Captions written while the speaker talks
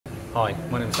Hi,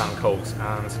 my name is Dan Coles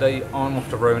and today I'm off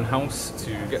to Rowan House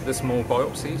to get this mole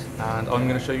biopsied and I'm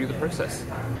going to show you the process.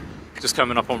 Just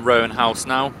coming up on Rowan House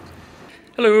now.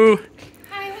 Hello!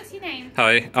 Hi, what's your name?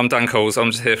 Hi, I'm Dan Coles,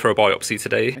 I'm just here for a biopsy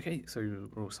today. Okay, so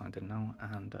we're all signed in now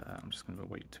and I'm just going to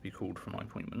wait to be called for my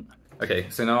appointment. Okay,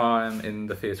 so now I'm in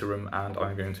the theatre room and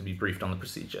I'm going to be briefed on the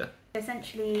procedure.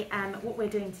 Essentially, what we're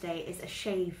doing today is a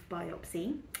shave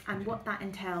biopsy, and what that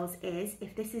entails is,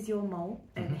 if this is your mole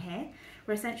over here,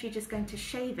 we're essentially just going to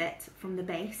shave it from the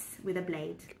base with a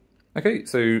blade. Okay,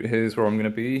 so here's where I'm going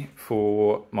to be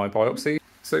for my biopsy.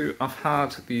 So I've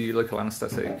had the local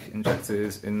anaesthetic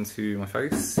injected into my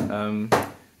face.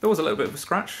 There was a little bit of a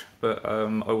scratch, but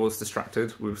I was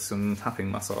distracted with some tapping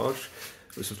massage,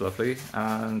 which was lovely.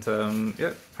 And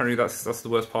yeah, apparently that's the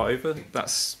worst part over.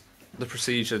 That's the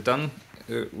procedure done.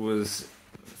 It was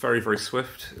very, very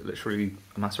swift, literally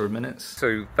a matter of minutes.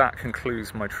 So that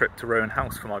concludes my trip to Rowan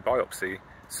House for my biopsy.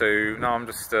 So now I'm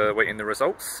just waiting the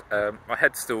results. My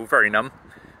head's still very numb.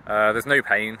 There's no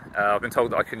pain. I've been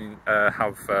told that I can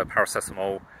have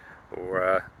paracetamol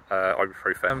or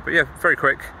ibuprofen. But yeah, very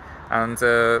quick. And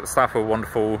the staff were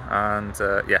wonderful. And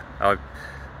yeah,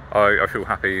 I feel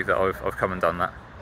happy that I've come and done that.